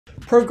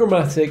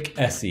Programmatic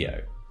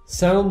SEO.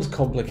 Sounds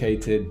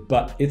complicated,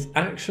 but it's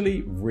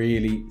actually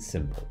really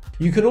simple.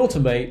 You can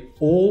automate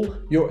all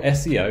your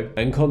SEO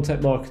and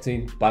content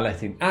marketing by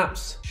letting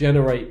apps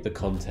generate the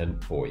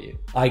content for you.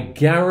 I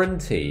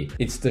guarantee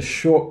it's the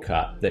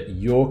shortcut that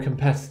your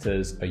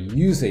competitors are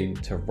using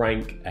to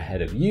rank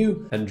ahead of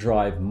you and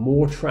drive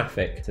more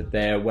traffic to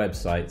their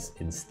websites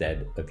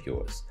instead of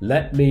yours.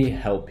 Let me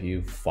help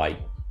you fight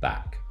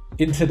back.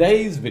 In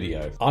today's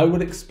video, I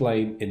will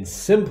explain in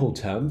simple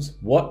terms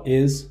what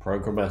is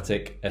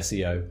programmatic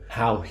SEO,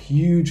 how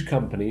huge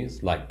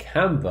companies like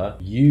Canva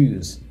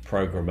use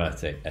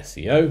programmatic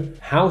SEO,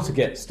 how to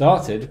get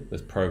started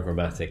with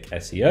programmatic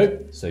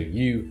SEO so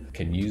you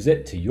can use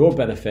it to your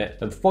benefit,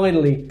 and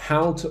finally,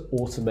 how to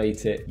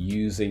automate it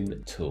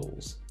using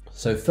tools.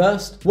 So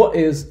first, what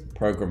is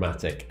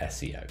programmatic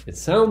SEO? It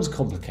sounds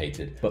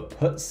complicated, but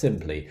put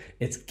simply,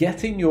 it's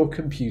getting your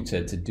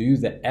computer to do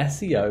the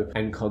SEO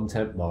and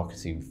content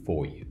marketing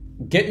for you.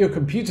 Get your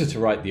computer to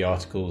write the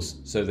articles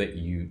so that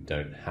you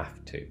don't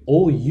have to.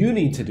 All you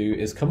need to do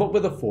is come up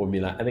with a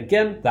formula, and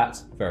again,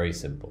 that's very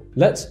simple.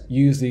 Let's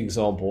use the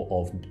example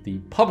of the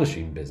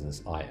publishing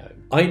business I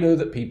own. I know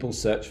that people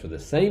search for the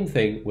same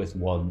thing with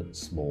one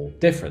small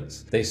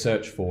difference. They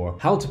search for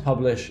how to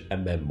publish a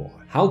memoir,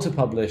 how to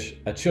publish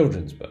a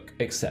children's book,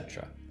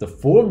 etc. The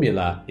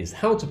formula is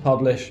how to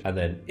publish and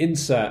then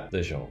insert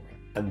the genre.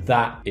 And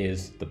that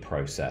is the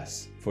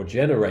process for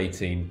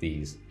generating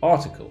these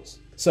articles.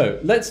 So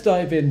let's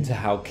dive into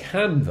how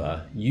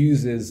Canva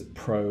uses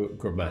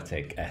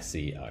programmatic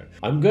SEO.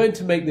 I'm going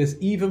to make this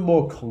even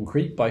more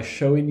concrete by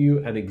showing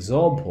you an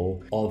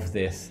example of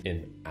this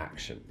in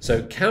action.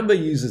 So Canva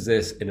uses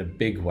this in a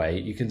big way.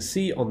 You can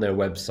see on their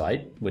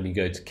website when you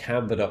go to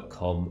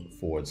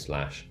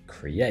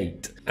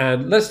canva.com/create.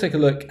 And let's take a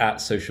look at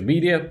social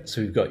media.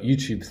 So we've got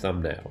YouTube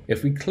thumbnail.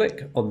 If we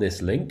click on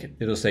this link,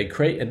 it'll say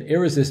create an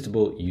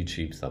irresistible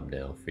YouTube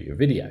thumbnail for your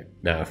video.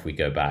 Now, if we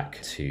go back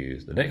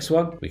to the next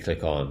one, we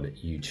click on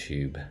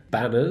YouTube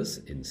banners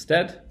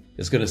instead.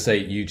 It's going to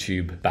say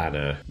YouTube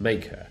banner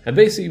maker. And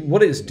basically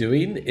what it's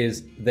doing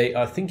is they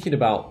are thinking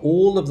about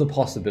all of the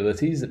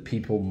possibilities that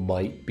people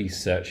might be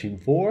searching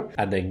for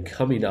and then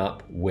coming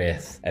up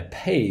with a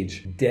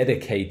page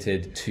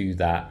dedicated to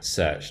that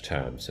search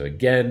term. So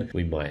again,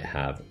 we might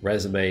have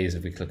resumes.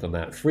 If we click on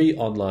that, free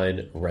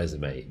online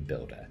resume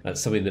builder.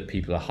 That's something that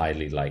people are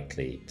highly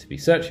likely to be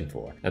searching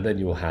for. And then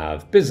you'll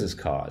have business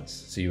cards.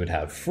 So you would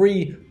have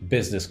free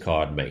business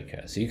card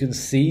maker. So you can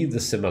see the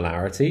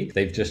similarity.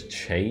 They've just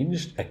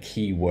changed a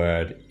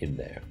keyword in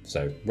there.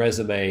 So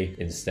resume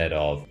instead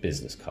of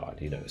business card,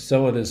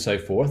 so on and so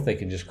forth. They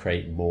can just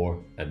create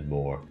more and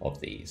more of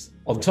these.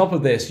 On top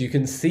of this, you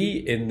can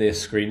see in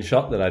this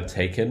screenshot that I've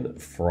taken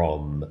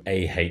from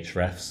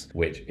Ahrefs,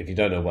 which if you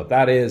don't know what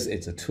that is,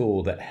 it's a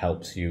tool that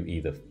helps you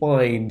either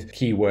find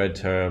keyword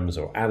terms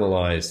or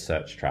analyze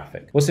search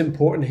traffic. What's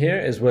important here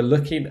is we're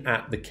looking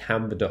at the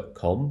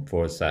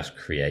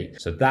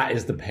canva.com/create. So that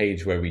is the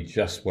page where we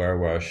just were,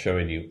 where I was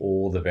showing you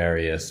all the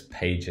various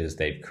pages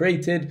they've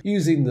created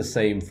using the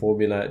same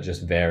formula,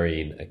 just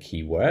varying a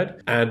keyword.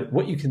 And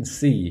what you can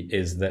see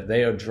is that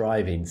they are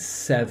driving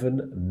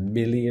 7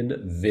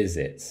 million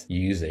visits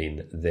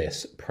using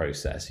this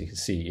process. You can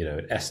see,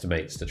 it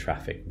estimates the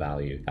traffic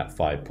value at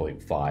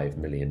 $5.5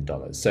 million.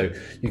 So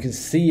you can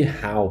see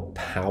how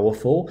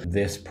powerful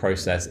this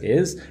process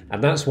is.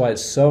 And that's why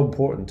it's so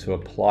important to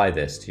apply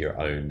this to your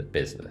own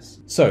business.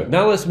 So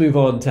now let's move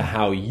on to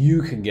how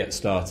you can get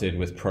started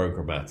with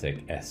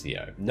programmatic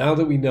SEO. Now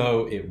that we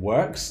know it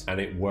works and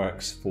it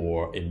works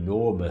for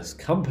enormous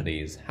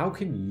companies, how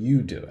can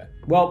you do it?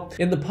 Well,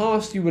 in the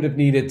past, you would have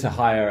needed to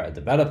hire a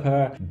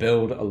developer,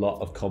 build a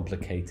lot of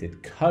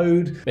complicated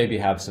code, maybe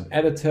have some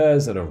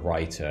editors and a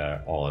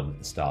writer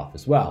on staff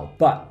as well.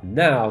 But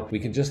now we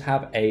can just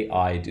have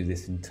AI do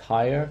this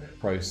entire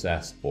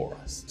process for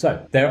us. So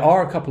there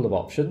are a couple of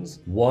options.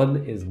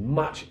 One is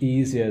much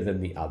easier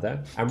than the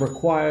other and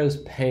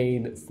requires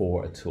paying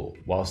for a tool,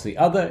 whilst the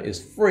other is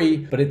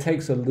free, but it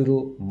takes a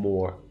little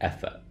more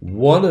effort.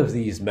 One of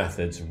these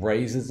methods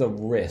raises a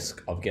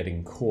risk of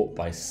getting caught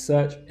by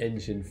search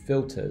engine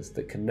filters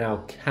that can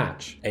now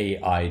catch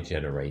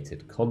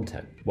AI-generated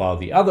content, while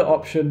the other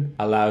option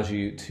allows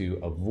you to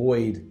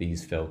avoid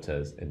these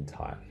filters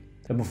entirely.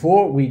 And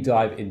before we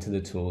dive into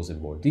the tools in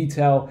more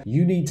detail,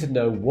 you need to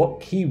know what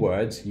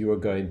keywords you are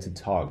going to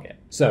target.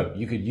 So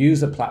you could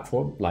use a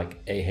platform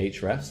like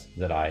Ahrefs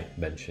that I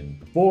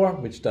mentioned before,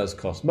 which does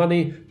cost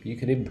money, but you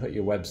can input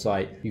your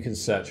website, you can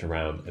search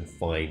around and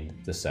find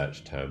the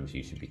search terms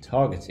you should be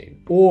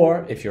targeting.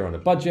 Or if you're on a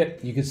budget,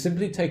 you can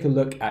simply take a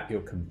look at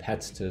your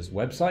competitor's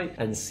website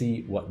and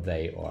see what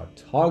they are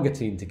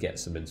targeting to get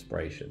some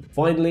inspiration.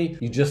 Finally,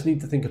 you just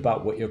need to think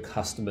about what your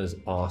customers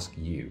ask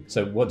you.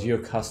 So what do your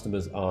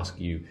customers ask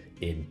you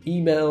in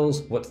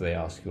emails? What do they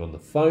ask you on the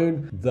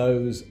phone?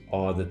 Those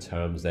are the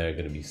terms they're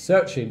going to be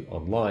searching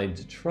online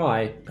to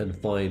try and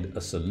find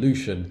a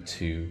solution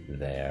to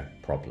their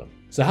problem.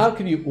 So how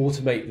can you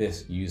automate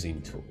this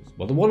using tools?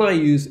 Well, the one I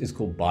use is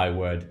called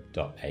Byword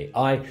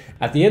AI.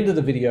 At the end of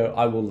the video,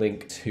 I will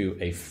link to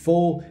a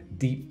full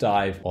deep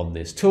dive on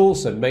this tool,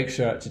 so make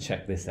sure to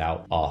check this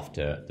out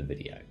after the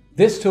video.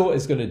 This tool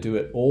is going to do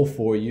it all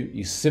for you.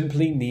 You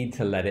simply need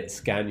to let it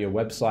scan your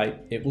website.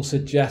 It will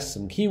suggest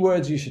some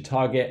keywords you should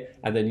target,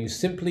 and then you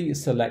simply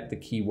select the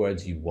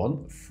keywords you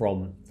want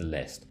from the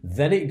list.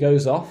 Then it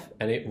goes off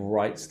and it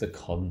writes the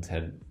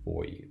content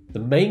for you. The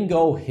main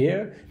goal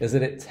here is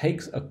that it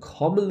takes a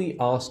commonly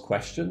asked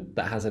question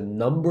that has a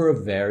number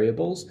of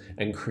variables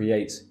and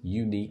creates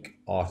unique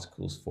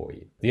articles for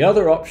you. The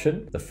other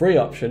option, the free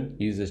option,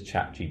 uses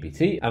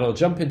ChatGPT, and I'll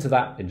jump into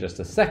that in just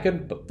a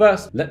second. But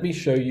first, let me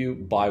show you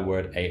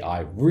Byword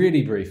AI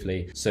really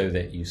briefly so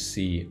that you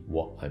see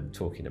what I'm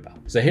talking about.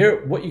 So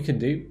here, what you can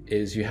do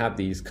is you have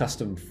these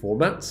custom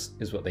formats,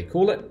 is what they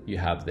call it. You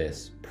have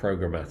this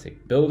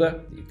programmatic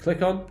builder that you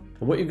click on.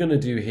 And what you're going to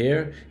do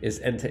here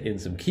is enter in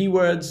some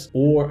keywords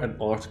or an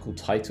article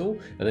title,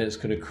 and then it's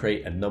going to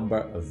create a number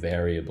of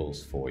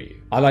variables for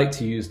you. I like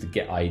to use the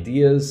Get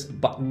Ideas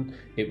button.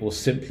 It will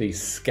simply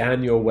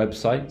scan your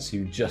website. So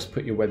you just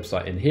put your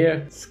website in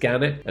here,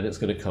 scan it, and it's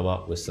going to come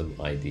up with some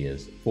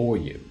ideas for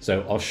you.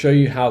 So I'll show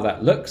you how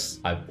that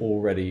looks. I've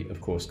already,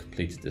 of course,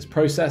 completed this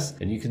process,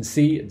 and you can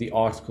see the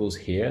articles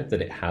here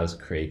that it has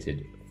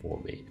created for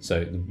me.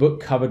 So the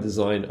book cover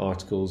design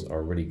articles are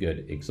a really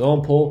good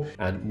example.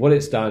 And what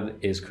it's done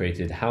is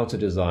created how to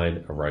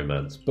design a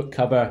romance book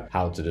cover,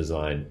 how to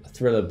design a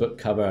thriller book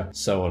cover,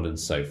 so on and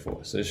so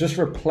forth. So it's just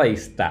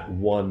replaced that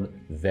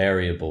one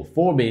variable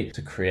for me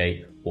to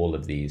create all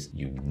of these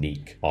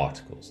unique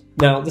articles.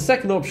 Now, the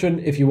second option,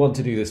 if you want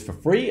to do this for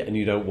free and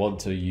you don't want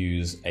to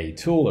use a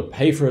tool or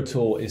pay for a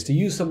tool, is to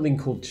use something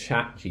called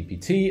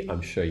ChatGPT. I'm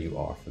sure you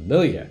are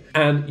familiar.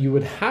 And you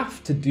would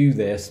have to do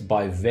this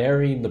by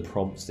varying the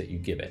prompts that you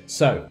give it.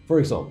 So, for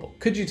example,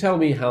 could you tell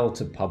me how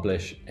to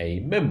publish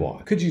a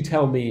memoir? Could you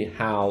tell me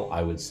how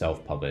I would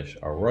self-publish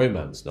a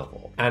romance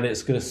novel? And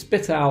it's going to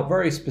spit out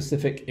very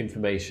specific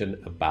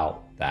information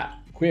about that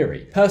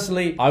query.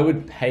 Personally, I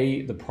would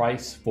pay the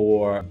price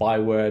for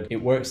Byword. It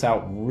works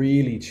out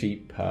really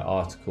cheap per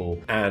article,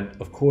 and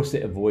of course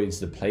it avoids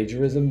the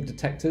plagiarism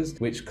detectors,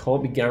 which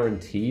can't be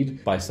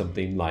guaranteed by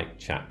something like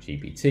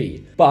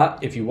ChatGPT.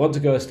 But if you want to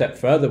go a step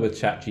further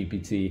with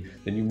ChatGPT,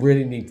 then you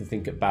really need to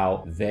think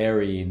about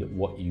varying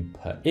what you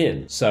put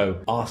in.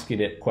 So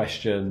asking it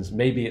questions,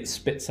 maybe it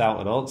spits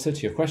out an answer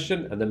to your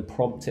question, and then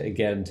prompt it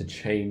again to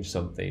change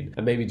something,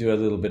 and maybe do a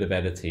little bit of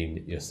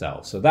editing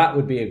yourself. So that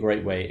would be a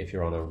great way if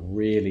you're on a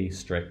really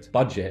strict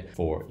budget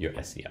for your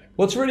SEO.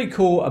 What's really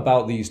cool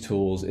about these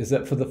tools is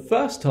that for the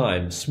first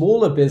time,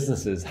 smaller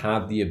businesses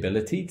have the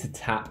ability to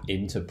tap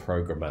into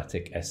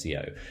programmatic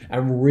SEO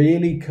and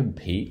really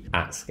compete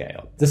at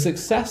scale. The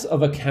success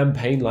of a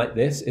campaign like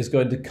this is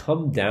going to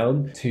come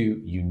down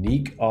to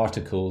unique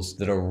articles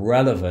that are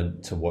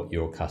relevant to what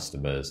your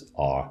customers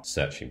are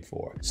searching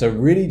for. So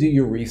really do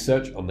your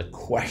research on the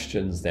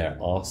questions they're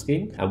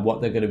asking and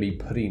what they're going to be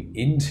putting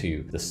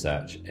into the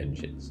search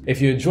engines.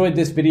 If you enjoyed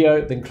this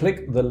video, then click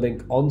the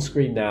link on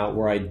screen now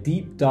where I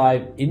deep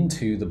dive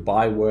into the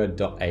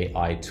Byword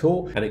AI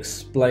tool and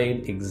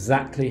explain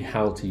exactly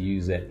how to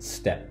use it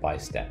step by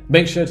step.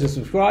 Make sure to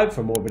subscribe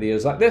for more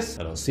videos like this,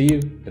 and I'll see you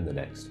in the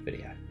next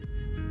video.